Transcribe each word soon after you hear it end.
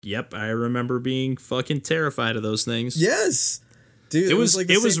Yep, I remember being fucking terrified of those things. Yes, dude. It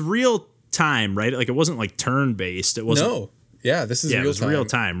was real time, right? Like it wasn't like turn based. It wasn't. No, yeah, this is Yeah, real it was time. real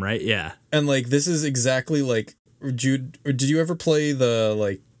time, right? Yeah. And like this is exactly like Jude. Did you ever play the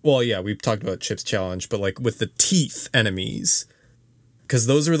like? Well, yeah, we've talked about Chip's Challenge, but like with the teeth enemies, because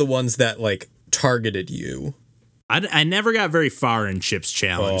those are the ones that like targeted you. I never got very far in Chip's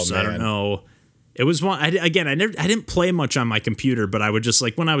Challenge, so I don't man. know. It was one. I didn't play much on my computer, but I would just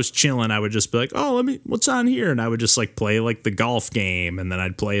like when I was chilling, I would just be like, oh, what's on here, and I would just like play like the golf game, and then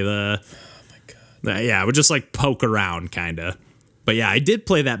I'd play the. Oh my god. Yeah, I would just like poke around, kind of. But yeah, I did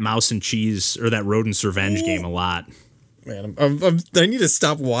play that Mouse and Cheese or that Rodent's Revenge game a lot. Man, I need to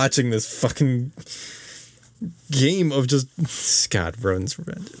stop watching this fucking game of just God, Rodent's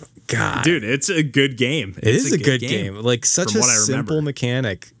Revenge. God, Dude, it's a good game. it is a good game. Like such a what I simple remember.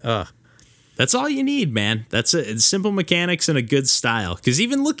 mechanic. That's all you need, man. That's it. It's simple mechanics and a good style. Because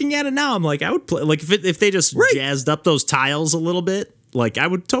even looking at it now, I'm like, I would play. Like if they just jazzed up those tiles a little bit, like I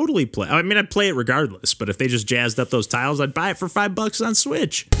would totally play. I mean, I'd play it regardless. But if they just jazzed up those tiles, I'd buy it for $5 on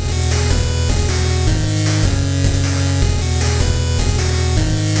Switch.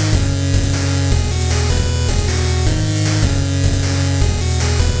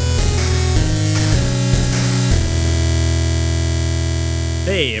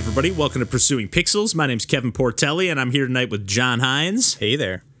 Hey everybody, welcome to Pursuing Pixels. My name's Kevin Portelli, and I'm here tonight with John Hines. Hey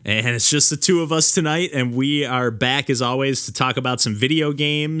there. And it's just the two of us tonight, and we are back as always to talk about some video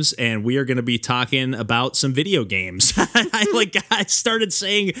games, and we are going to be talking about some video games. I started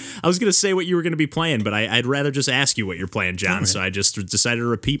saying I was going to say what you were going to be playing, but I'd rather just ask you what you're playing, John. Right. So I just decided to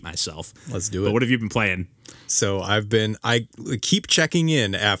repeat myself. Let's do it. But what have you been playing? So I keep checking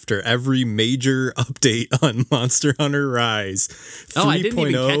in after every major update on Monster Hunter Rise. 3. Oh, I didn't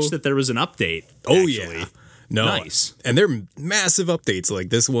even catch that there was an update. Oh, actually. yeah. No. Nice. And they're massive updates. Like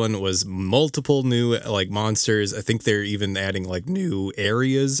this one was multiple new like monsters. I think they're even adding like new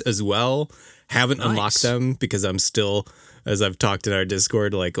areas as well. Haven't unlocked them because I'm still, as I've talked in our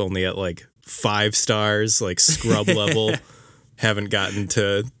Discord, like only at like 5 stars, like scrub level. Haven't gotten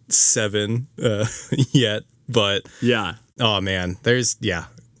to 7 yet. But yeah. Oh man,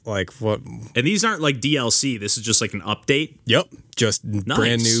 like what? And these aren't like DLC. This is just like an update. Yep, just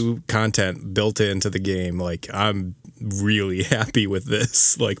brand new content built into the game. Like I'm really happy with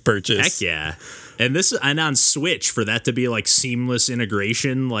this like purchase. Heck yeah. And on Switch for that to be like seamless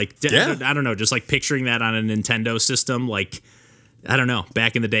integration, like I don't know, just like picturing that on a Nintendo system, like I don't know,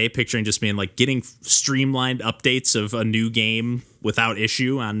 back in the day, picturing just being like getting streamlined updates of a new game without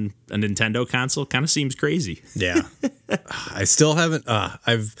issue on a Nintendo console kind of seems crazy. Yeah. I still haven't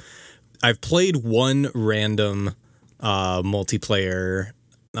I've played one random multiplayer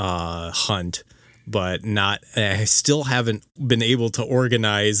hunt, but I still haven't been able to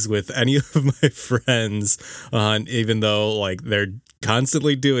organize with any of my friends on, even though like they're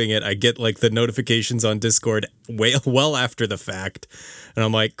constantly doing it. I get like the notifications on Discord well after the fact, and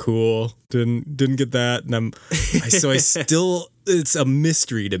I'm like, cool, didn't get that, and I still, it's a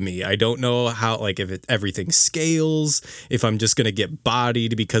mystery to me. I don't know how, like, if everything scales, if I'm just gonna get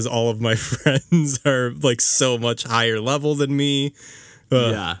bodied because all of my friends are like so much higher level than me.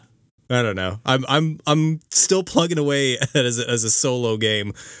 Yeah. I don't know. I'm still plugging away as a solo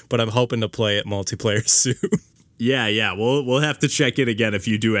game, but I'm hoping to play it multiplayer soon. Yeah. We'll have to check in again if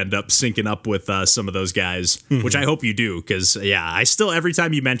you do end up syncing up with some of those guys, which I hope you do, because I still, every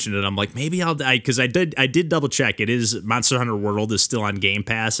time you mention it, I'm like, maybe because I did double check. It is Monster Hunter World is still on Game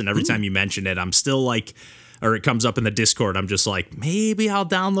Pass, and every time you mention it, I'm still like, or it comes up in the Discord, I'm just like, maybe I'll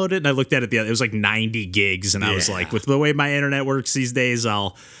download it. And I looked at it it was like 90 gigs, and I was like, with the way my internet works these days,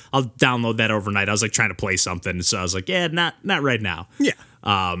 I'll download that overnight. I was like trying to play something, so I was like, not right now.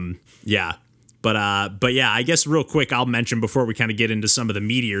 Yeah. But yeah, I guess real quick, I'll mention before we kind of get into some of the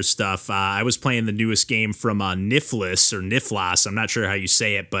meteor stuff. I was playing the newest game from Niflis or Niflas. I'm not sure how you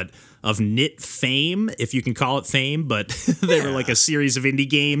say it, but of Nit fame, if you can call it fame. But they were like a series of indie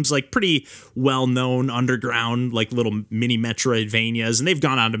games, like pretty well-known underground, like little mini Metroidvanias. And they've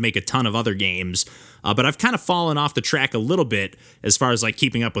gone on to make a ton of other games. But I've kind of fallen off the track a little bit as far as like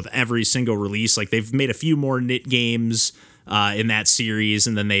keeping up with every single release. Like they've made a few more Nit games in that series.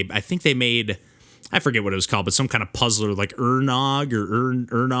 And then I think they made, I forget what it was called, but some kind of puzzler like Ernog or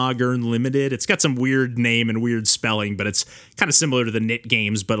Ernog Unlimited. It's got some weird name and weird spelling, but it's kind of similar to the Nit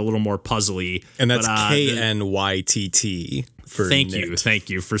games, but a little more puzzly. And that's KNYTT. Thank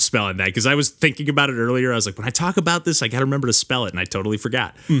you for spelling that, because I was thinking about it earlier. I was like, when I talk about this, I got to remember to spell it, and I totally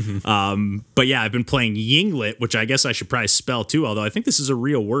forgot. But yeah, I've been playing Yinglet, which I guess I should probably spell too, although I think this is a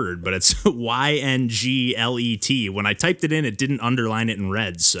real word, but it's Ynglet. When I typed it in, it didn't underline it in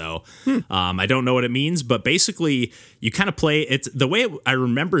red, so I don't know what it means. But basically, you kind of play it. The way I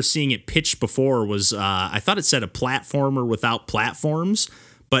remember seeing it pitched before was I thought it said a platformer without platforms.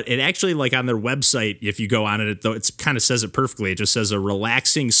 But it actually, like on their website, if you go on it, though, it kind of says it perfectly. It just says a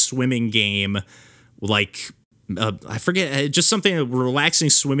relaxing swimming game, like I forget, just something, a relaxing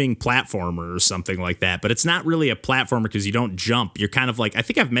swimming platformer or something like that. But it's not really a platformer because you don't jump. You're kind of like, I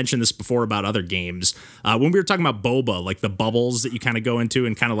think I've mentioned this before about other games. When we were talking about Boba, like the bubbles that you kind of go into,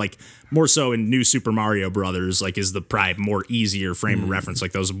 and kind of like more so in New Super Mario Brothers, like is the probably more easier frame of reference,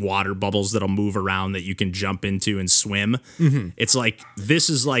 like those water bubbles that'll move around that you can jump into and swim. It's like, this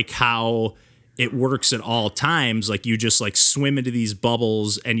is like how it works at all times. Like you just like swim into these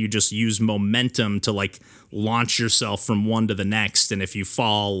bubbles and you just use momentum to like launch yourself from one to the next. And if you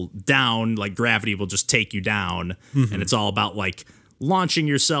fall down, like gravity will just take you down. And it's all about like launching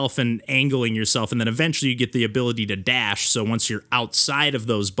yourself and angling yourself. And then eventually you get the ability to dash. So once you're outside of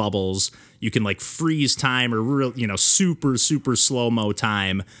those bubbles, you can like freeze time or real, super, super slow-mo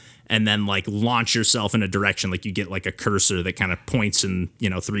time, and then like launch yourself in a direction. Like you get like a cursor that kind of points in,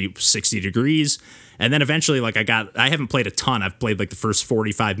 360 degrees. And then eventually, like I haven't played a ton. I've played like the first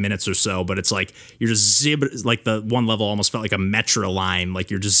 45 minutes or so, but it's like you're just like the one level almost felt like a Metro line.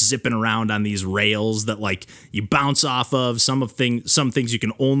 Like you're just zipping around on these rails that like you bounce off of. Some things you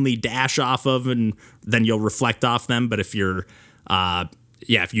can only dash off of, and then you'll reflect off them. But if you're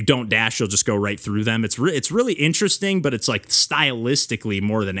if you don't dash, you'll just go right through them. It's really interesting, but it's like stylistically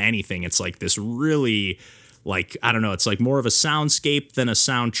more than anything, it's like this really, like, I don't know, it's like more of a soundscape than a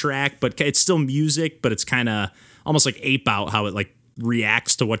soundtrack, but it's still music, but it's kind of almost like Ape Out, how it like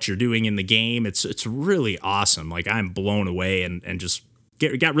reacts to what you're doing in the game. It's really awesome. Like I'm blown away and just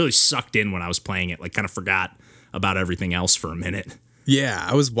got really sucked in when I was playing it, like kind of forgot about everything else for a minute. Yeah,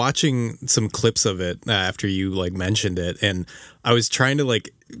 I was watching some clips of it after you like mentioned it, and I was trying to I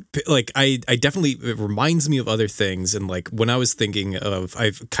definitely, it reminds me of other things. And like when I was thinking of, I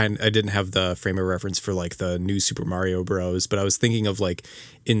didn't have the frame of reference for like the New Super Mario Bros, but I was thinking of like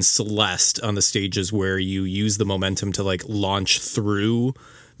in Celeste on the stages where you use the momentum to like launch through.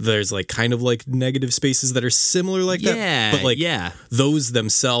 There's like kind of like negative spaces that are similar like that. But like those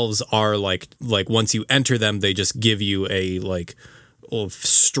themselves are like once you enter them, they just give you a like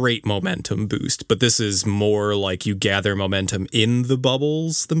straight momentum boost. But this is more like you gather momentum in the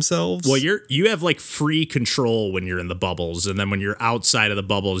bubbles themselves. Well, you have like free control when you're in the bubbles, and then when you're outside of the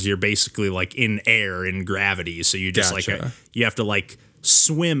bubbles, you're basically like in air, in gravity. So you just you have to like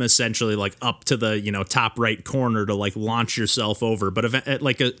swim essentially like up to the top right corner to like launch yourself over. But at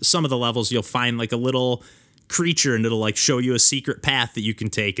like some of the levels, you'll find like a little creature, and it'll like show you a secret path that you can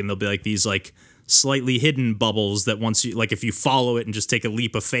take, and there'll be like these like slightly hidden bubbles that once you like, if you follow it and just take a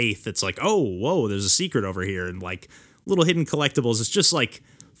leap of faith, it's like, oh, whoa, there's a secret over here. And like little hidden collectibles. It's just like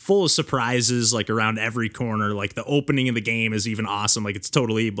full of surprises, like around every corner. Like the opening of the game is even awesome. Like it's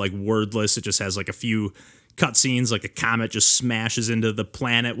totally like wordless. It just has like a few cutscenes, like a comet just smashes into the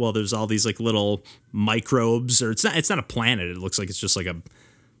planet while there's all these like little microbes, or it's not a planet. It looks like it's just like a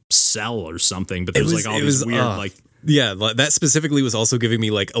cell or something, but there's like all these weird like. Yeah, that specifically was also giving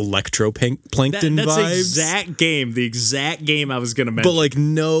me like electroplankton vibes. The exact game I was gonna mention. But like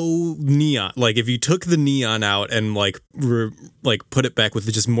no neon. Like if you took the neon out and like put it back with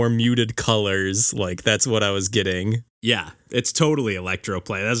just more muted colors, like that's what I was getting. Yeah, it's totally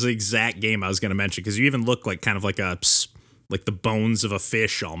Electroplay. That's the exact game I was gonna mention, because you even look like kind of like like the bones of a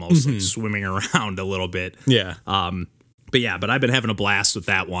fish almost, like swimming around a little bit. Yeah. But I've been having a blast with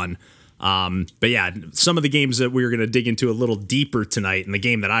that one. But yeah, some of the games that we were going to dig into a little deeper tonight, and the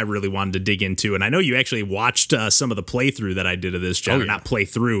game that I really wanted to dig into, and I know you actually watched some of the playthrough that I did of this, John. Oh, yeah. Not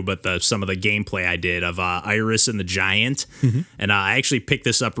playthrough, but some of the gameplay I did of Iris and the Giant. And I actually picked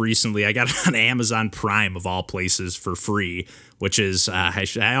this up recently. I got it on Amazon Prime, of all places, for free, which is,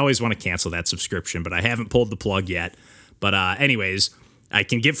 I always want to cancel that subscription, but I haven't pulled the plug yet. But anyways, I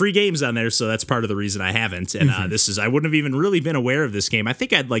can get free games on there, so that's part of the reason I haven't. And I wouldn't have even really been aware of this game. I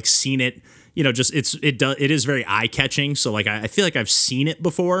think I'd like seen it, just it is very eye catching. So like I feel like I've seen it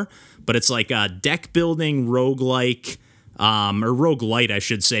before, but it's like a deck building roguelike, or roguelite, I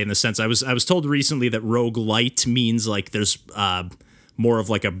should say, in the sense I was told recently that roguelite means like there's more of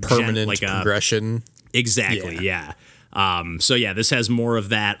like a permanent progression. Exactly, yeah. So yeah, this has more of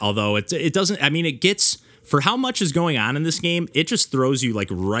that, although it doesn't. I mean, it gets for how much is going on in this game, it just throws you like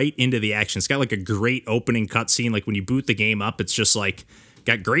right into the action. It's got like a great opening cutscene. Like when you boot the game up, it's just like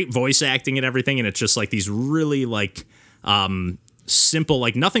got great voice acting and everything, and it's just like these really like simple,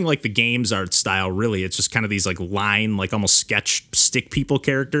 like nothing like the game's art style really. It's just kind of these like line, like almost sketch stick people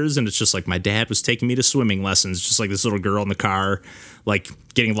characters, and it's just like my dad was taking me to swimming lessons, just like this little girl in the car like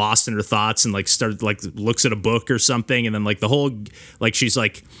getting lost in her thoughts and like started like looks at a book or something, and then like the whole like she's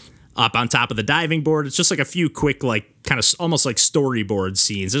like up on top of the diving board. It's just like a few quick, like kind of almost like storyboard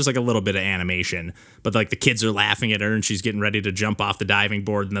scenes. There's like a little bit of animation, but like the kids are laughing at her and she's getting ready to jump off the diving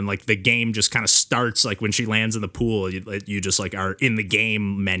board. And then like the game just kind of starts like when she lands in the pool, you just like are in the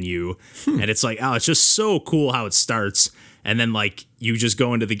game menu. And it's like, oh, it's just so cool how it starts. And then like you just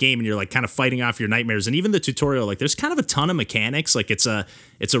go into the game and you're like kind of fighting off your nightmares. And even the tutorial, like there's kind of a ton of mechanics. Like it's a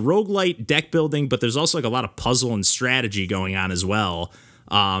roguelite deck building, but there's also like a lot of puzzle and strategy going on as well.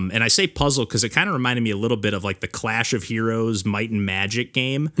 And I say puzzle because it kind of reminded me a little bit of like the Clash of Heroes Might and Magic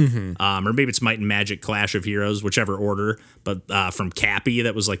game. Or maybe it's Might and Magic Clash of Heroes, whichever order, but from Cappy,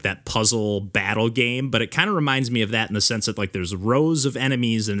 that was like that puzzle battle game. But it kind of reminds me of that in the sense that like there's rows of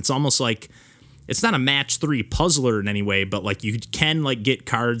enemies and it's almost like it's not a match 3 puzzler in any way, but like you can like get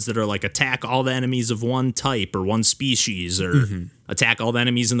cards that are like attack all the enemies of one type or one species, or attack all the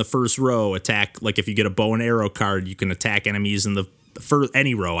enemies in the first row. Attack, like if you get a bow and arrow card, you can attack enemies in the for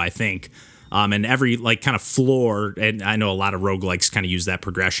any row, I think. And every like kind of floor, and I know a lot of roguelikes kind of use that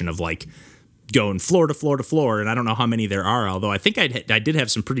progression of like going floor to floor to floor, and I don't know how many there are, although I think I did have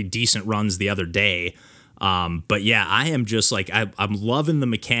some pretty decent runs the other day. But yeah, I am just like I'm loving the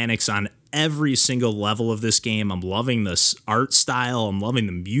mechanics on every single level of this game. I'm loving this art style. I'm loving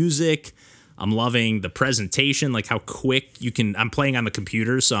the music. I'm loving the presentation, like how quick you can. I'm playing on the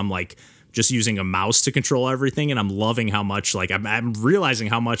computer, so I'm like just using a mouse to control everything, and I'm loving how much, like, I'm realizing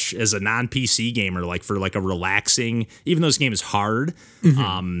how much as a non-PC gamer, like, for, like, a relaxing, even though this game is hard,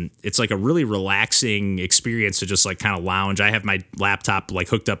 it's, like, a really relaxing experience to just, like, kind of lounge. I have my laptop, like,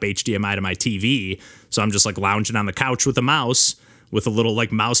 hooked up HDMI to my TV, so I'm just, like, lounging on the couch with a mouse, with a little,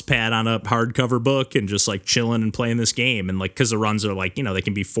 like, mouse pad on a hardcover book, and just, like, chilling and playing this game, and, like, because the runs are, like, you know, they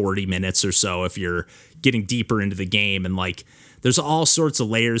can be 40 minutes or so if you're getting deeper into the game, and, like, there's all sorts of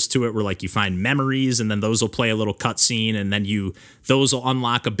layers to it where like you find memories and then those will play a little cutscene, and then those will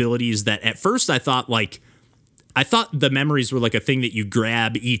unlock abilities that at first I thought the memories were like a thing that you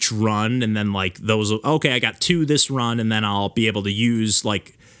grab each run, and then like those, okay, I got 2 this run, and then I'll be able to use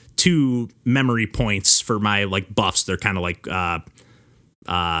like 2 memory points for my like buffs. They're kind of like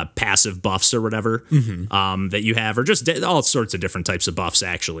passive buffs or whatever that you have, or just all sorts of different types of buffs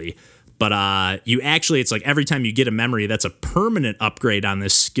actually. But you actually, it's like every time you get a memory, that's a permanent upgrade on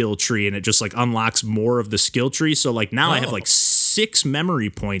this skill tree, and it just like unlocks more of the skill tree. So like now I have like 6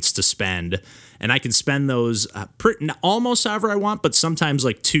 memory points to spend, and I can spend those almost however I want, but sometimes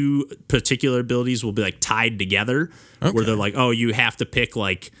like 2 particular abilities will be like tied together, where they're like, oh, you have to pick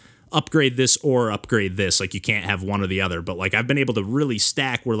like upgrade this or upgrade this. Like you can't have one or the other. But like I've been able to really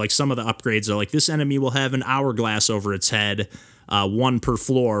stack where like some of the upgrades are like this enemy will have an hourglass over its head, 1 per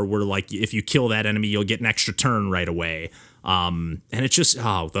floor, where like if you kill that enemy, you'll get an extra turn right away. And it's just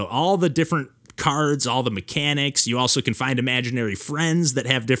all the different cards, all the mechanics. You also can find imaginary friends that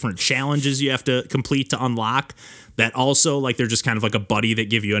have different challenges you have to complete to unlock. That also like they're just kind of like a buddy that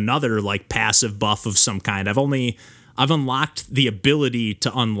give you another like passive buff of some kind. I've unlocked the ability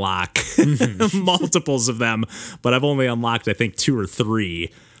to unlock multiples of them, but I've only unlocked I think 2 or 3.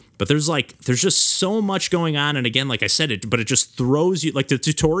 But there's just so much going on, and again, like I said, it just throws you, like the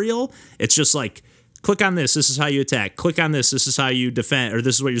tutorial, it's just like, click on this is how you attack, click on this is how you defend, or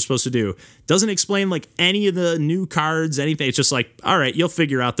this is what you're supposed to do. Doesn't explain like any of the new cards, anything. It's just like, all right, you'll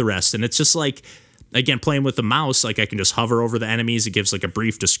figure out the rest. And it's just like, again, playing with the mouse, like I can just hover over the enemies, it gives like a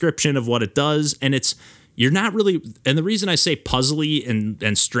brief description of what it does, and you're not really, and the reason I say puzzly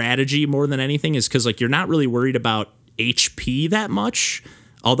and strategy more than anything is because like you're not really worried about HP that much.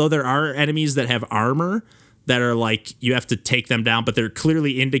 Although there are enemies that have armor that are like you have to take them down, but they're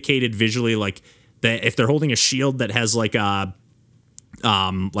clearly indicated visually, like that if they're holding a shield that has like a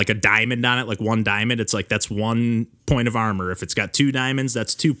diamond on it, like 1 diamond, it's like that's 1 point of armor. If it's got 2 diamonds,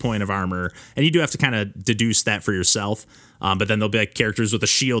 that's 2 point of armor, and you do have to kind of deduce that for yourself. But then there'll be like characters with a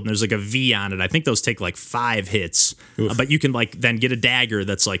shield, and there's like a V on it. I think those take like 5 hits, but you can like then get a dagger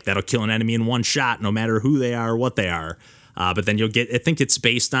that's like that'll kill an enemy in 1 shot, no matter who they are or what they are. But then you'll get, I think it's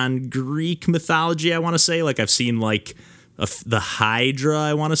based on Greek mythology, I want to say. Like I've seen like the Hydra,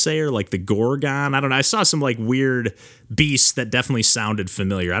 I want to say, or like the Gorgon. I don't know. I saw some like weird beasts that definitely sounded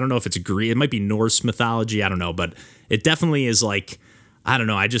familiar. I don't know if it's Greek. It might be Norse mythology. I don't know. But it definitely is like, I don't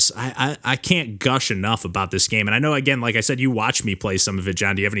know. I can't gush enough about this game. And I know, again, like I said, you watched me play some of it,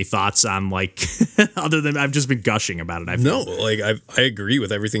 John. Do you have any thoughts on, like, other than I've just been gushing about it? I feel. No, like I agree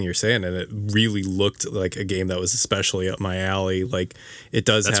with everything you're saying, and it really looked like a game that was especially up my alley. Like it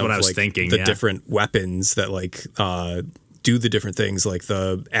does That's have what I was like thinking, the yeah. different weapons that like do the different things. Like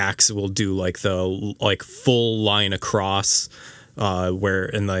the axe will do like the like full line across.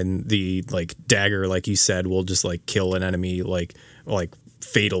 And then the like dagger, like you said, will just like kill an enemy like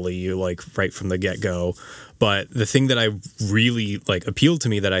fatally, like right from the get-go. But the thing that I really like appealed to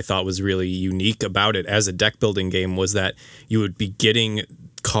me that I thought was really unique about it as a deck building game was that you would be getting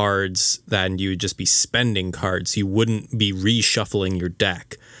cards and you would just be spending cards. You wouldn't be reshuffling your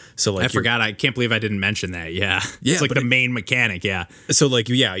deck. So like I forgot. I can't believe I didn't mention that. Yeah. Yeah, It's like but the main mechanic. Yeah. So like,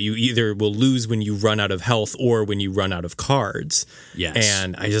 yeah, you either will lose when you run out of health or when you run out of cards. Yes.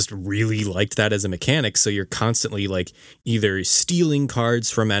 And I just really liked that as a mechanic. So you're constantly like either stealing cards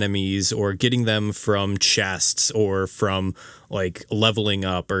from enemies or getting them from chests or from like leveling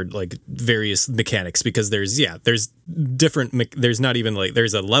up or like various mechanics, because there's different, there's not even like,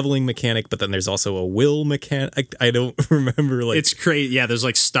 there's a leveling mechanic, but then there's also a will mechanic. I don't remember like. It's crazy. Yeah. There's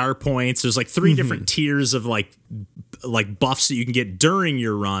like star points. There's like 3 different tiers of like buffs that you can get during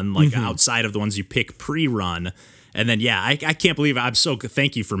your run, like outside of the ones you pick pre-run. And then, yeah, I can't believe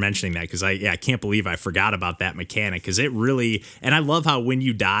thank you for mentioning that, because I can't believe I forgot about that mechanic, because it really, and I love how when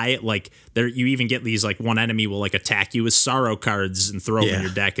you die, like you even get these, like one enemy will like attack you with sorrow cards and throw them in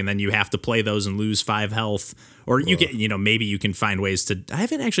your deck, and then you have to play those and lose 5 health. Or you get, maybe you can find ways to, I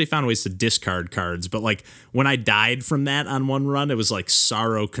haven't actually found ways to discard cards, but like when I died from that on one run, it was like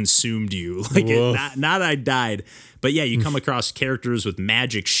sorrow consumed you. Like not I died. But yeah, you come across characters with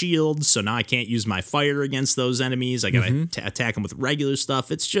magic shields, so now I can't use my fire against those enemies. I gotta attack them with regular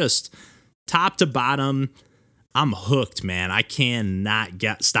stuff. It's just top to bottom. I'm hooked, man. I cannot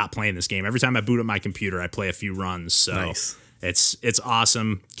stop playing this game. Every time I boot up my computer, I play a few runs. So Nice. It's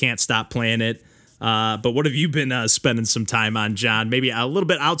awesome. Can't stop playing it. But what have you been spending some time on, John? Maybe a little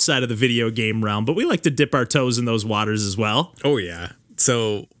bit outside of the video game realm, but we like to dip our toes in those waters as well. Oh, yeah.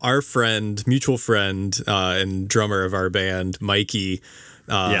 So our mutual friend, and drummer of our band, Mikey,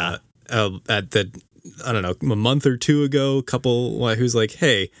 at the, I don't know, a month or two ago, who's like,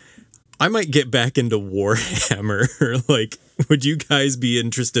 hey, I might get back into Warhammer. Like, would you guys be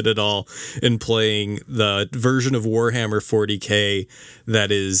interested at all in playing the version of Warhammer 40K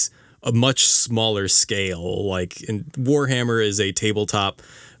that is a much smaller scale? Like, Warhammer is a tabletop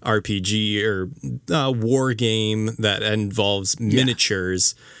RPG or war game that involves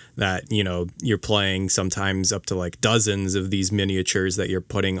miniatures that, you're playing sometimes up to like dozens of these miniatures that you're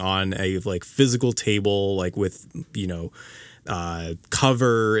putting on a like physical table, like with,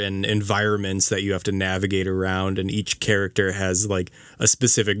 cover and environments that you have to navigate around, and each character has like a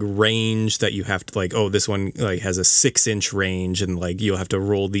specific range that you have to like, oh, this one like has a 6-inch range, and like you'll have to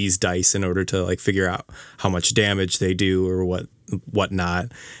roll these dice in order to like figure out how much damage they do or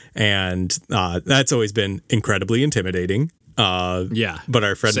whatnot. And that's always been incredibly intimidating. But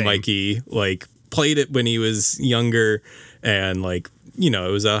our friend Mikey like played it when he was younger, and like,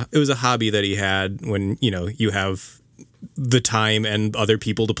 it was a hobby that he had when, you have the time and other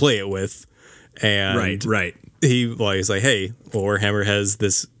people to play it with. And right. He was like, hey, Warhammer has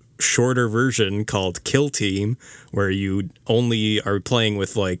this shorter version called Kill Team, where you only are playing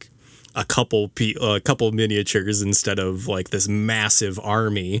with like a couple miniatures instead of like this massive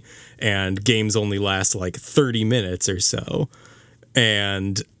army, and games only last like 30 minutes or so.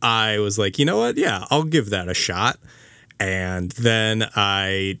 And I was like, you know what? Yeah, I'll give that a shot. And then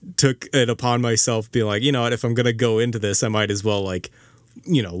I took it upon myself being like, you know what, if I'm going to go into this, I might as well like,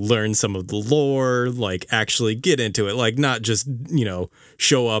 learn some of the lore, like actually get into it, like not just,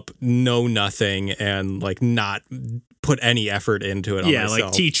 show up, know nothing, and like not put any effort into it. Yeah,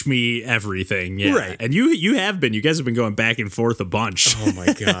 like teach me everything. Yeah, right. And you guys have been going back and forth a bunch. Oh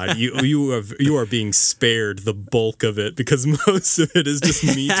my god, you are being spared the bulk of it, because most of it is just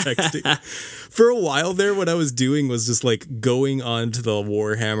me texting. For a while there, what I was doing was just like going onto the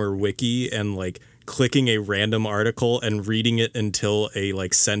Warhammer wiki and like clicking a random article and reading it until a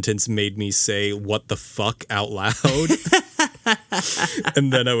like sentence made me say "what the fuck" out loud.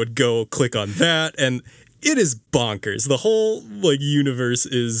 And then I would go click on that, and it is bonkers. The whole like universe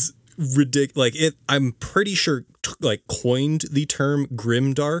is ridiculous. Like I'm pretty sure like coined the term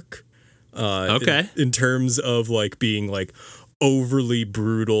grimdark. Okay. In terms of like being like overly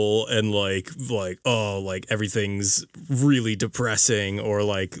brutal and like oh, like everything's really depressing, or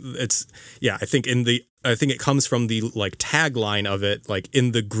like I think in the I think it comes from the like tagline of it, like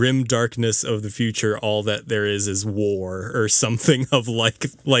in the grim darkness of the future, all that there is war, or something of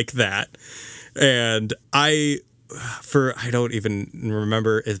like that. And I don't even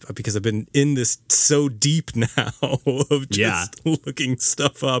remember it because I've been in this so deep now of just looking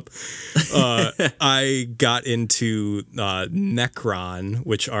stuff up. I got into Necron,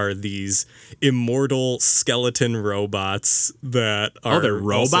 which are these immortal skeleton robots that are. Oh, they're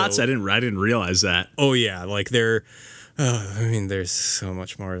robots? Also, I didn't realize that. Oh yeah, like they're. I mean, there's so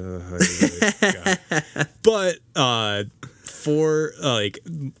much more. But for like,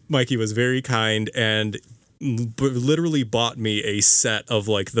 Mikey was very kind and literally bought me a set of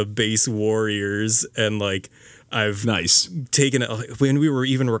like the base warriors, and like I've taken it when we were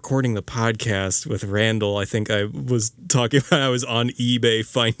even recording the podcast with Randall. I think I was talking about I was on eBay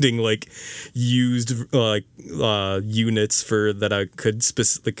finding like used units for that I could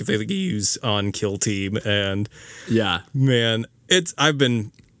specifically use on Kill Team, and man, what I've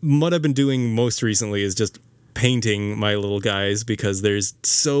been doing most recently is just painting my little guys because there's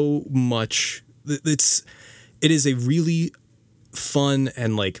so much. It is a really fun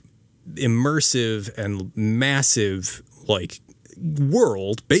and like immersive and massive like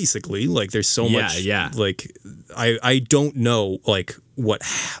world, basically. Like there's so much like I don't know like what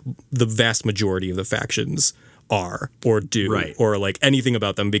the vast majority of the factions are or do or like anything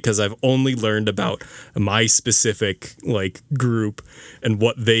about them, because I've only learned about my specific like group and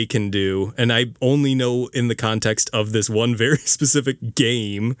what they can do, and I only know in the context of this one very specific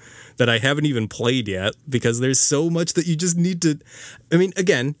game that I haven't even played yet, because there's so much that you just need to. I mean,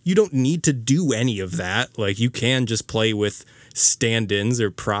 again, you don't need to do any of that. Like you can just play with stand-ins or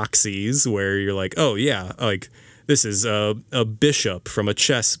proxies where you're like, oh yeah, like this is a bishop from a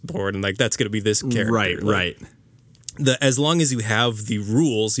chessboard, and like that's gonna be this character. Right. As long as you have the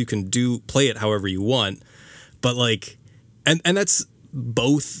rules, you can play it however you want. But like, and that's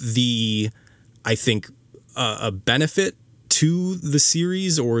both I think a benefit to the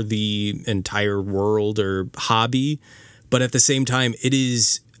series or the entire world or hobby, but at the same time, it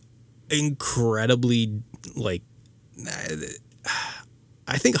is incredibly like,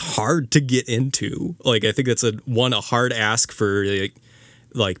 I think hard to get into. Like, I think that's a hard ask for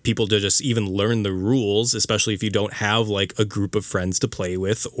like people to just even learn the rules, especially if you don't have like a group of friends to play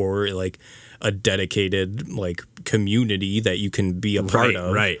with or like a dedicated like community that you can be a part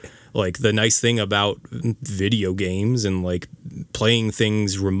of. Right. Like the nice thing about video games and like playing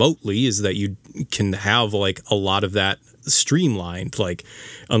things remotely is that you can have like a lot of that streamlined. Like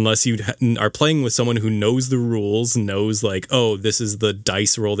unless you are playing with someone who knows the rules, knows like, oh, this is the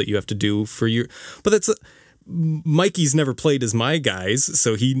dice roll that you have to do for your. But that's Mikey's never played as my guys,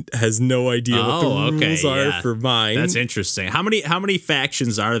 so he has no idea what the rules are for mine. That's interesting. How many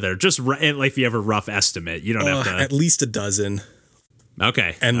factions are there? Just like if you have a rough estimate, you don't have to. At least a dozen.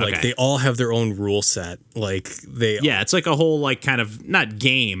 Okay, and like they all have their own rule set. Like it's like a whole like kind of not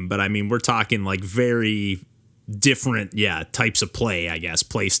game, but I mean we're talking like very different types of play, I guess,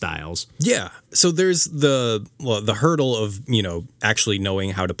 play styles. Yeah. So there's the hurdle of, actually knowing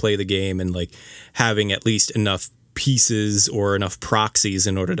how to play the game and like having at least enough pieces or enough proxies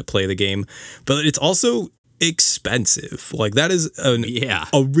in order to play the game. But it's also expensive. Like that is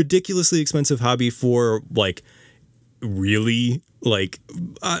a ridiculously expensive hobby for like really like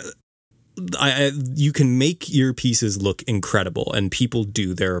you can make your pieces look incredible, and people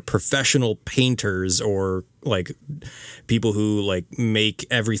do. There are professional painters or like people who like make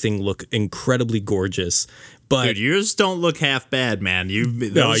everything look incredibly gorgeous. But dude, yours don't look half bad, man. You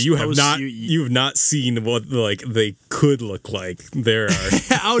have not seen what like they could look like. There are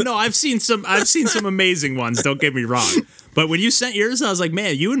oh no, I've seen some amazing ones. Don't get me wrong. But when you sent yours, I was like,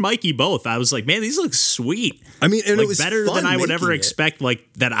 man, you and Mikey both. I was like, man, these look sweet. I mean, and like, it was better than I would ever expect,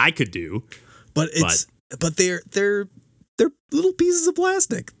 like that I could do. But they're little pieces of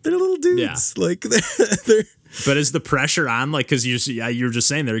plastic. They're little dudes. Yeah. Like they're. But is the pressure on, like, because you're just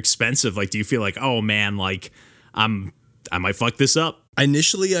saying they're expensive? Like, do you feel like, oh man, like I might fuck this up?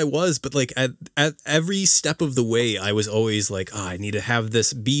 Initially, I was, but like at every step of the way, I was always like, oh, I need to have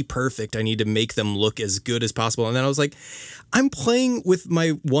this be perfect. I need to make them look as good as possible. And then I was like, I'm playing with my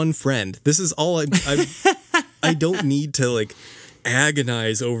one friend. This is all I don't need to like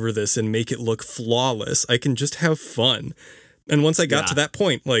agonize over this and make it look flawless. I can just have fun. And once I got to that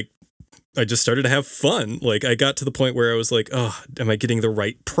point, like, I just started to have fun. Like I got to the point where I was like, oh, am I getting the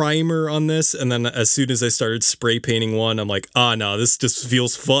right primer on this? And then as soon as I started spray painting one, I'm like, no, this just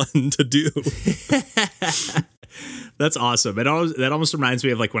feels fun to do. That's awesome. That almost reminds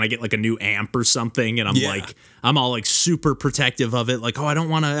me of like when I get like a new amp or something, and I'm all like super protective of it. Like, oh, I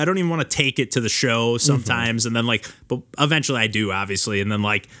don't even want to take it to the show sometimes. And then like, but eventually I do, obviously. And then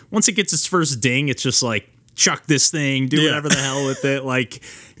like once it gets its first ding, it's just like, chuck this thing, do whatever the hell with it. Like,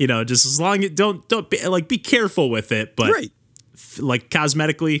 just as long as don't be, like, be careful with it. But like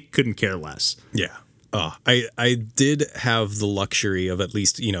cosmetically, couldn't care less. Yeah. I did have the luxury of at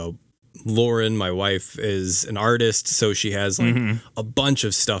least, Lauren, my wife, is an artist, so she has like a bunch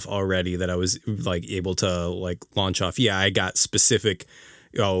of stuff already that I was like able to like launch off. Yeah, I got specific,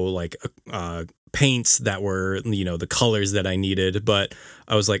 paints that were, the colors that I needed, but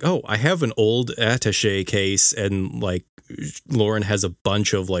I was like, oh, I have an old attaché case, and like Lauren has a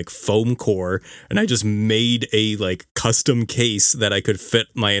bunch of like foam core, and I just made a like custom case that I could fit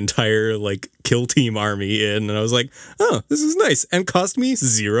my entire like kill team army in, and I was like, oh, this is nice, and cost me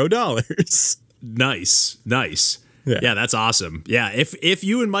 $0. Nice. Yeah, that's awesome. Yeah, if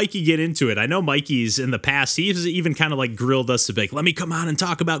you and Mikey get into it, I know Mikey's in the past, he's even kind of like grilled us to be like, let me come on and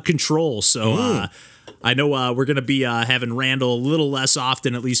talk about Control. So I know we're going to be having Randall a little less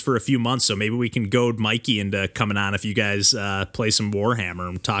often, at least for a few months. So maybe we can goad Mikey into coming on if you guys play some Warhammer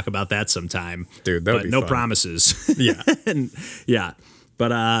and talk about that sometime. Dude, that would be no fun. Promises. Yeah. Yeah.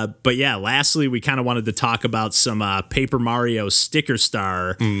 But yeah, lastly, we kind of wanted to talk about some Paper Mario Sticker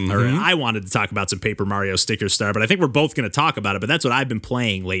Star, or I wanted to talk about some Paper Mario Sticker Star, but I think we're both going to talk about it. But that's what I've been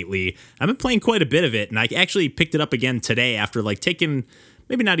playing lately. I've been playing quite a bit of it, and I actually picked it up again today after like taking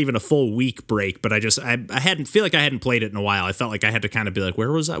maybe not even a full week break, but I hadn't played it in a while. I felt like I had to kind of be like,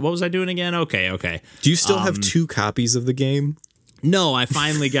 where was I? What was I doing again? Okay. Do you still have 2 copies of the game? No, I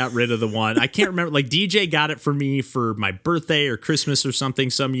finally got rid of the one. I can't remember. Like DJ got it for me for my birthday or Christmas or something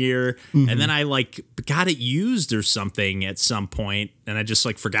some year, and then I like got it used or something at some point, and I just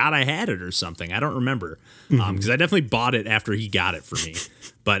like forgot I had it or something. I don't remember because I definitely bought it after he got it for me.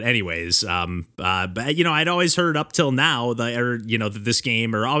 But anyways, but I'd always heard up till now that this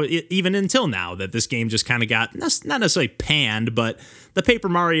game, or even until now, that this game just kind of got not necessarily panned, but the Paper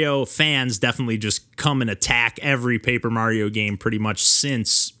Mario fans definitely just come and attack every Paper Mario game pretty much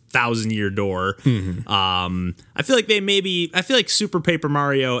since Thousand Year Door. I feel like Super Paper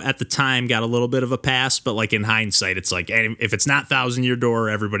Mario at the time got a little bit of a pass, but like in hindsight, it's like if it's not Thousand Year Door,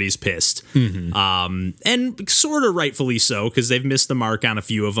 everybody's pissed. And sort of rightfully so, because they've missed the mark on a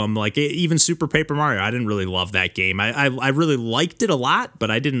few of them. Like even Super Paper Mario, I didn't really love that game. I really liked it a lot, but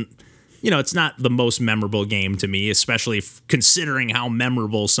I didn't. It's not the most memorable game to me, especially considering how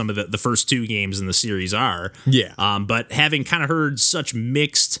memorable some of the first 2 games in the series are. Yeah. But having kind of heard such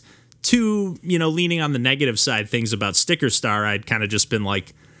mixed leaning on the negative side things about Sticker Star, I'd kind of just been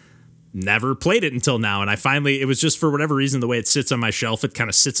like, never played it until now. And it was just for whatever reason, the way it sits on my shelf, it kind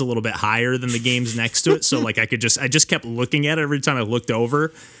of sits a little bit higher than the games next to it. So like I just kept looking at it every time I looked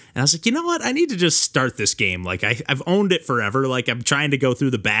over. And I was like, you know what? I need to just start this game. Like I've owned it forever. Like I'm trying to go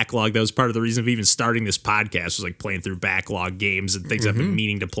through the backlog. That was part of the reason of even starting this podcast, was like playing through backlog games and things I've been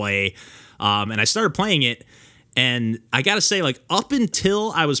meaning to play. And I started playing it. And I got to say, like up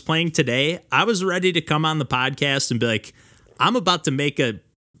until I was playing today, I was ready to come on the podcast and be like, I'm about to make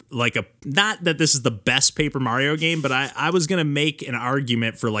not that this is the best Paper Mario game, but I was going to make an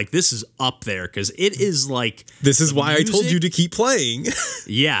argument for like, this is up there, because it is like... This is why I told you to keep playing.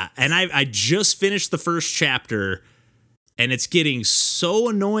 Yeah, and I just finished the first chapter, and it's getting so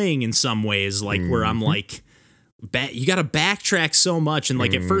annoying in some ways, like where I'm like, you got to backtrack so much, and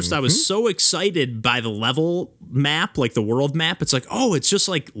like at first I was so excited by the level map, like the world map. It's like, oh, it's just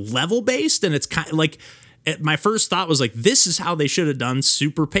like level based, and it's kind of like... My first thought was like, this is how they should have done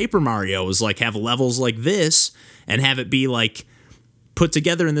Super Paper Mario, was like have levels like this and have it be like put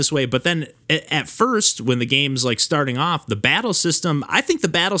together in this way. But then at first, when the game's like starting off, the battle system, I think the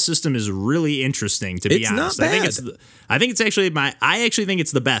battle system is really interesting, to be honest. Not bad. I think it's actually I actually think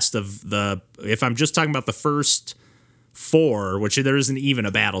it's the best of if I'm just talking about the first 4, which there isn't even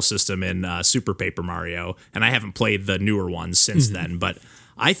a battle system in Super Paper Mario, and I haven't played the newer ones since then, but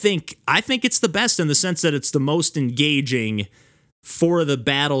I think it's the best in the sense that it's the most engaging for the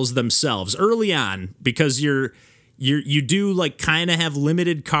battles themselves early on, because you do like kind of have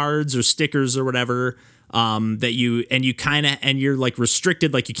limited cards or stickers or whatever that you're like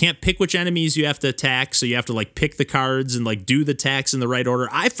restricted, like you can't pick which enemies you have to attack, so you have to like pick the cards and like do the attacks in the right order.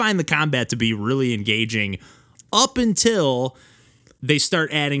 I find the combat to be really engaging up until they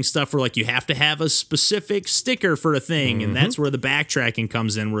start adding stuff where like you have to have a specific sticker for a thing, and that's where the backtracking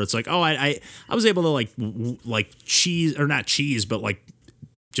comes in, where it's like, oh, I was able to like cheese, or not cheese, but like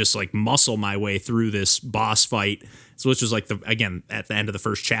just like muscle my way through this boss fight, which was like again at the end of the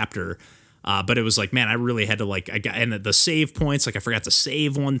first chapter. But it was like, man, I really had to like, and the save points, like I forgot to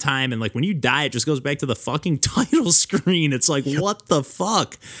save one time. And like when you die, it just goes back to the fucking title screen. It's like, what the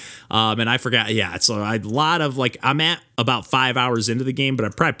fuck? And I forgot. Yeah. It's a lot of like, I'm at about 5 hours into the game, but I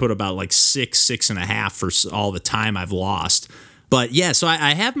probably put about like 6.5 for all the time I've lost. But yeah, so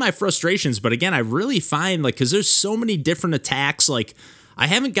I have my frustrations. But again, I really find like, cause there's so many different attacks. Like I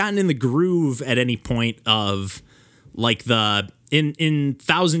haven't gotten in the groove at any point of like in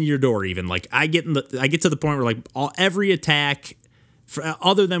Thousand Year Door, even like I get to the point where like every attack,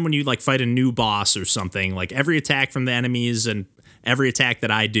 other than when you like fight a new boss or something, like every attack from the enemies and every attack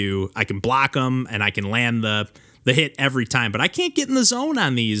that I do, I can block them and I can land the hit every time. But I can't get in the zone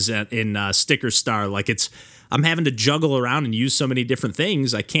on these in Sticker Star. Like I'm having to juggle around and use so many different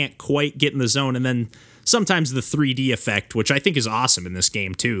things. I can't quite get in the zone, and then sometimes the 3D effect, which I think is awesome in this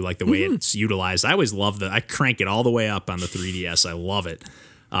game too, like the way it's utilized. I always love I crank it all the way up on the 3DS. I love it.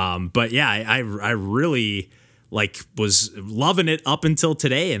 But yeah, I really like was loving it up until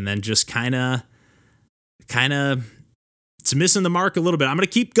today, and then just kind of it's missing the mark a little bit. I'm gonna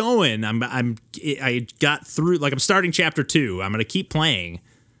keep going. I got through, like I'm starting chapter 2. I'm gonna keep playing.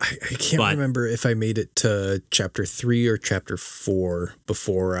 I can't remember if I made it to chapter 3 or chapter 4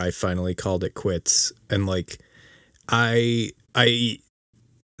 before I finally called it quits. And like, I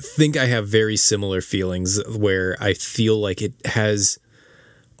think I have very similar feelings where I feel like it has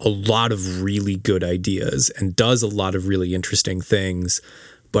a lot of really good ideas and does a lot of really interesting things,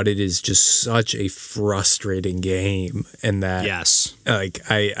 but it is just such a frustrating game. And that, yes, like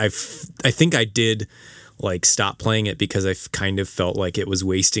I think I did like stop playing it because I kind of felt like it was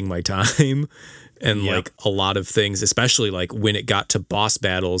wasting my time. And like a lot of things, especially like when it got to boss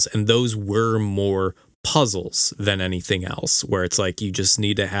battles, and those were more puzzles than anything else, where it's like you just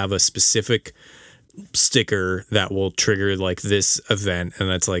need to have a specific sticker that will trigger like this event, and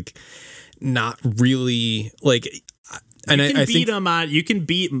that's like not really like. And I think them on. You can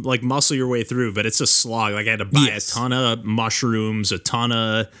beat like muscle your way through, but it's a slog. Like I had to buy a ton of mushrooms, a ton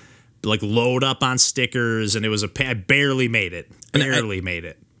of like load up on stickers, and it was I barely made it. Made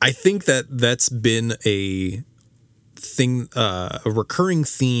it. I think that's been a thing, a recurring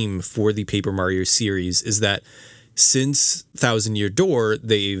theme for the Paper Mario series, is that since Thousand Year Door,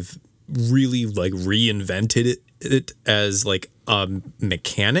 they've really like reinvented it as like a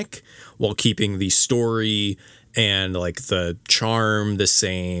mechanic while keeping the story and like the charm the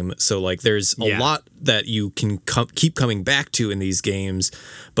same. So like there's a lot that you can keep coming back to in these games,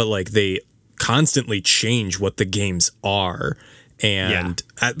 but like they constantly change what the games are. And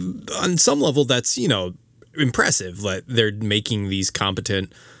on some level, that's, you know, impressive. Like they're making these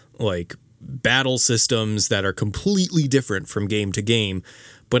competent like battle systems that are completely different from game to game.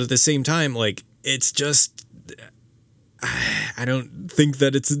 But at the same time, like it's just, I don't think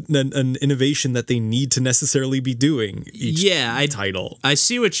that it's an innovation that they need to necessarily be doing. Title. I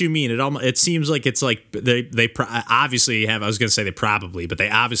see what you mean. It seems like it's like they obviously have. I was going to say they probably, but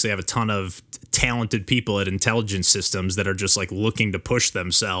they obviously have a ton of talented people at Intelligent Systems that are just like looking to push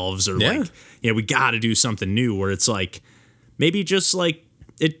themselves, or like, we got to do something new. Where it's like maybe just like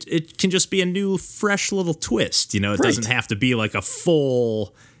it can just be a new, fresh little twist. You know, it doesn't have to be like a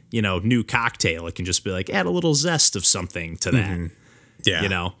full, you know, new cocktail. It can just be like add a little zest of something to that. Mm-hmm. Yeah, you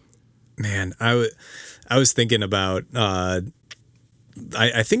know, man, I was thinking about.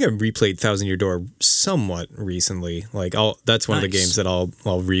 I think I replayed Thousand Year Door somewhat recently. Like that's one of the games that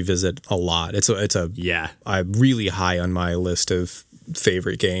I'll revisit a lot. It's I'm really high on my list of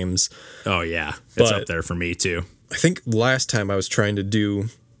favorite games. Oh yeah, it's up there for me too. I think last time I was trying to do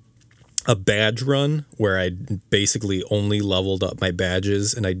a badge run where I basically only leveled up my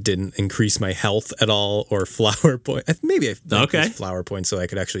badges and I didn't increase my health at all or flower point. Maybe I increased flower points so I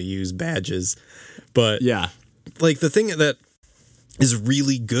could actually use badges. But like the thing that is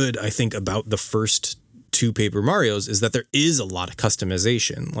really good, I think, about the first two Paper Marios is that there is a lot of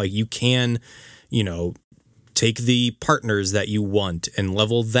customization. Like you can, you know, take the partners that you want and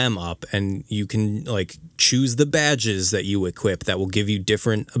level them up, and you can like choose the badges that you equip that will give you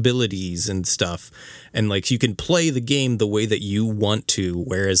different abilities and stuff. And like you can play the game the way that you want to,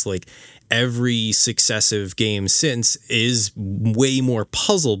 whereas like every successive game since is way more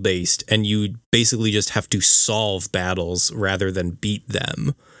puzzle based, and you basically just have to solve battles rather than beat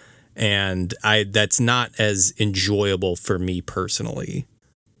them. And that's not as enjoyable for me personally.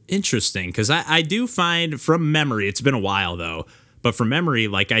 Interesting, because I do find from memory, it's been a while though, but from memory,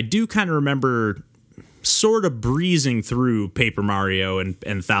 like I do kind of remember sort of breezing through Paper Mario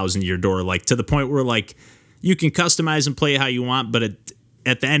and Thousand Year Door, like to the point where like you can customize and play how you want, but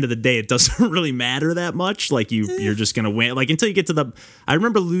at the end of the day, it doesn't really matter that much. Like you're just gonna win. Like until you get to the. I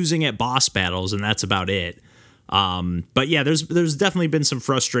remember losing at boss battles, and that's about it. But yeah, there's definitely been some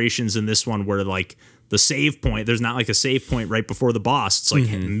frustrations in this one where like the save point, there's not like a save point right before the boss. It's like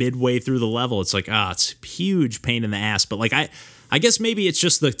midway through the level. It's like it's a huge pain in the ass. But like I guess maybe it's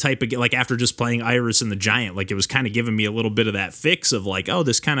just the type of like after just playing Iris and the Giant, like it was kind of giving me a little bit of that fix of like, oh,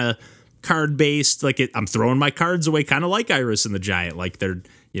 this kind of card based, like I'm throwing my cards away kind of like Iris and the Giant. Like they're,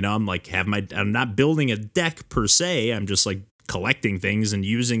 I'm like I'm not building a deck per se. I'm just like collecting things and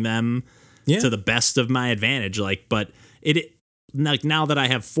using them to the best of my advantage. Like, but it like now that I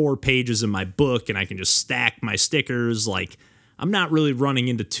have 4 pages in my book and I can just stack my stickers, like I'm not really running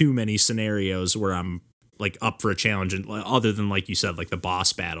into too many scenarios where I'm like up for a challenge, and other than like you said, like the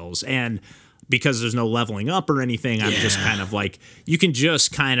boss battles. And because there's no leveling up or anything, I'm just kind of like, you can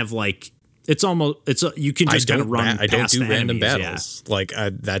just kind of like, you can just kind of run. I don't do random enemies, battles. Like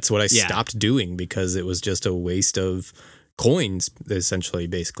that's what I stopped doing because it was just a waste of coins, essentially,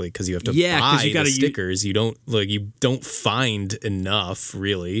 basically, because you have to buy the stickers. You don't find enough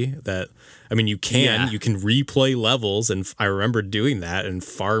really. That I mean, you can replay levels, and I remember doing that and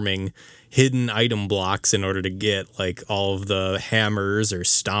farming hidden item blocks in order to get like all of the hammers or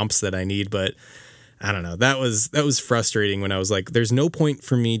stomps that I need, but I don't know. That was frustrating when I was like, there's no point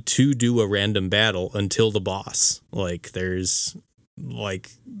for me to do a random battle until the boss. Like they're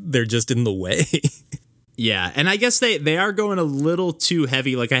just in the way. Yeah, and I guess they are going a little too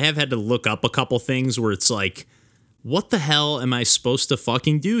heavy. Like I have had to look up a couple things where it's like, what the hell am I supposed to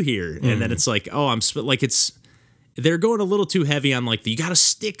fucking do here? And then it's like, oh, they're going a little too heavy on like you got to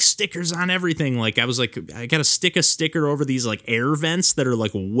stick stickers on everything. Like I was like, I got to stick a sticker over these like air vents that are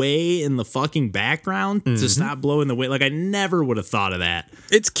like way in the fucking background to stop blowing the wind. Like I never would have thought of that.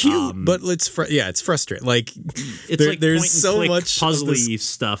 It's cute, but it's frustrating. Like it's like there's so much puzzly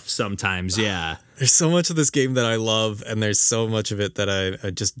stuff sometimes. Yeah. There's so much of this game that I love, and there's so much of it that I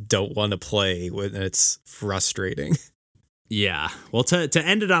just don't want to play, and it's frustrating. Yeah. Well, to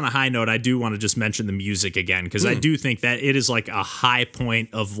end it on a high note, I do want to just mention the music again, because I do think that it is like a high point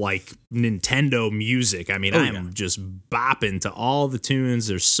of like Nintendo music. I mean, I am just bopping to all the tunes.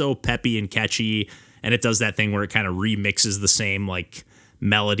 They're so peppy and catchy, and it does that thing where it kind of remixes the same like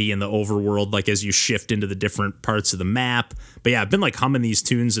melody in the overworld, like as you shift into the different parts of the map. But yeah, I've been like humming these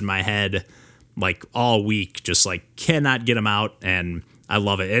tunes in my head like all week, just like cannot get them out, and I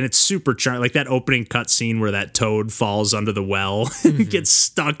love it. And it's super charming. Like that opening cutscene where that toad falls under the well and gets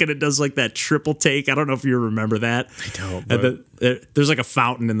stuck, and it does like that triple take. I don't know if you remember that. I don't. But there's like a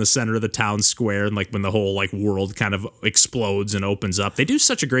fountain in the center of the town square, and like when the whole like world kind of explodes and opens up, they do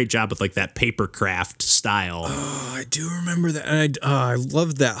such a great job with like that paper craft style. Oh, I do remember that. And I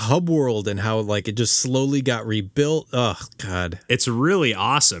loved that hub world and how like it just slowly got rebuilt. Oh God, it's really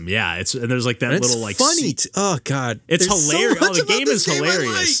awesome. Yeah, and there's like that little like funny. Oh God, it's hilarious. So the game is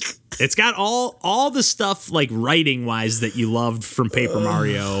hilarious. It's got all the stuff like writing wise that you loved from Paper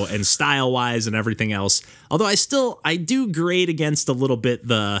Mario and style wise and everything else. Although I do grade against a little bit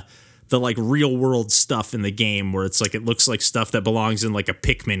the like real world stuff in the game where it's like it looks like stuff that belongs in like a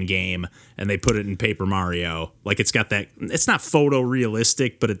Pikmin game and they put it in Paper Mario. Like it's got that, it's not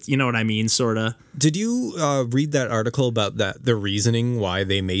photorealistic, but it's, you know what I mean, sort of. Did you read that article about the reasoning why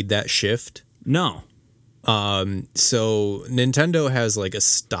they made that shift? No. So Nintendo has like a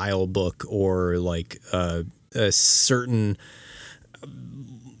style book or like a certain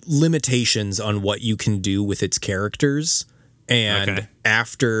limitations on what you can do with its characters. And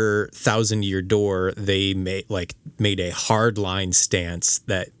after Thousand Year Door, they made a hard line stance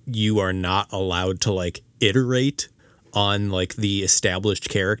that you are not allowed to like iterate on like the established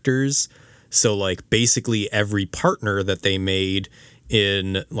characters. So like basically every partner that they made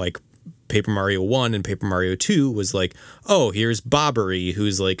in like Paper Mario 1 and Paper Mario 2 was like, oh, here's Bobbery,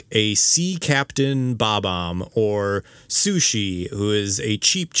 who's like a sea captain Bob-omb, or Sushi, who is a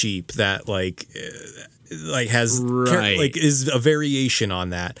Cheep that like has like is a variation on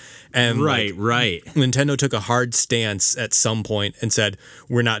that. And right. Nintendo took a hard stance at some point and said,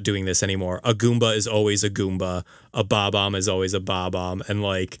 we're not doing this anymore. A Goomba is always a Goomba. A Bob-omb is always a Bob-omb. And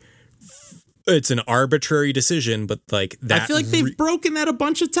like, it's an arbitrary decision, but like that. I feel like they've broken that a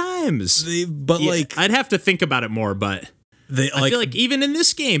bunch of times. Like I'd have to think about it more, but I feel like even in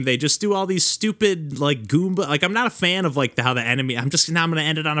this game, they just do all these stupid like Goomba. Like I'm not a fan of like how the enemy. I'm going to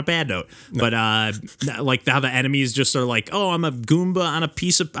end it on a bad note, but like how the enemies just are like, oh, I'm a Goomba on a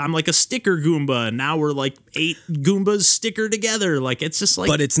I'm like a sticker Goomba. And now we're like 8 Goombas sticker together. Like it's just like,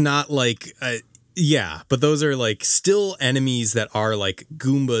 but it's not like. Yeah, but those are like still enemies that are like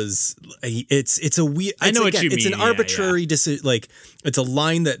Goombas. It's a weird. I know what you It's mean. an Yeah, arbitrary decision. Like it's a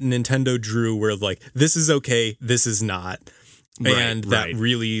line that Nintendo drew where like this is okay, this is not, and that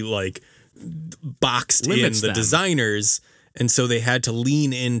really like boxed Limits in the them. designers, and so they had to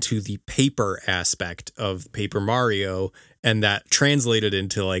lean into the paper aspect of Paper Mario, and that translated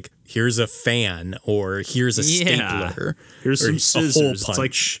into like here's a fan or here's a stapler, here's or some a hole scissors. It's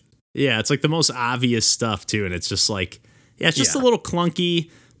punch. it's like the most obvious stuff too, and it's just like, it's just a little clunky.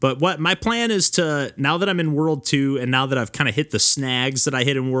 But what my plan is to, now that I'm in World 2 and now that I've kind of hit the snags that I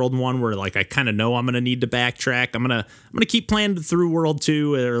hit in World 1 where like I kind of know I'm going to need to backtrack, I'm going to keep playing through World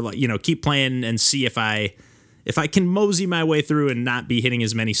 2 or like, keep playing and see if I can mosey my way through and not be hitting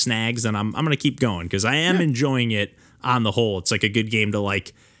as many snags, then I'm going to keep going because I am enjoying it on the whole. It's like a good game to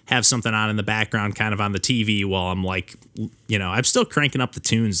like have something on in the background kind of on the TV while I'm like, I'm still cranking up the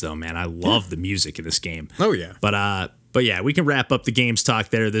tunes though, man. I love the music in this game. Oh yeah. But yeah, we can wrap up the games talk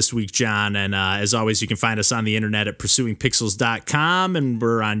there this week, John. And as always, you can find us on the internet at pursuingpixels.com. And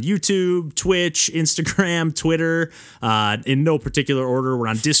we're on YouTube, Twitch, Instagram, Twitter, in no particular order. We're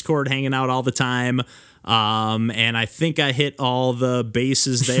on Discord hanging out all the time. And I think I hit all the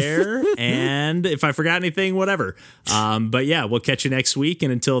bases there. And if I forgot anything, whatever. But yeah, we'll catch you next week.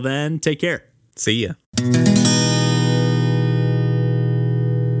 And until then, take care. See ya.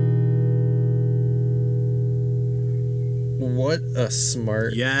 What a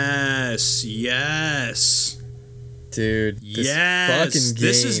smart Yes. dude. This fucking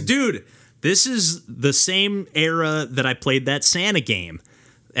game. This is the same era that I played that Santa game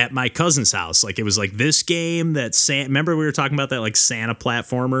at my cousin's house. Like it was like this game that remember we were talking about that like Santa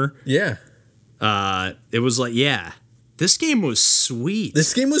platformer? Yeah. It was like, this game was sweet.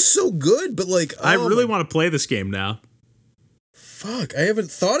 This game was so good, but like I really want to play this game now. Fuck, I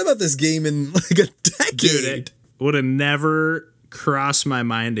haven't thought about this game in like a decade. Dude, it would have never crossed my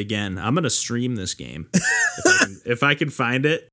mind again. I'm going to stream this game if I can find it.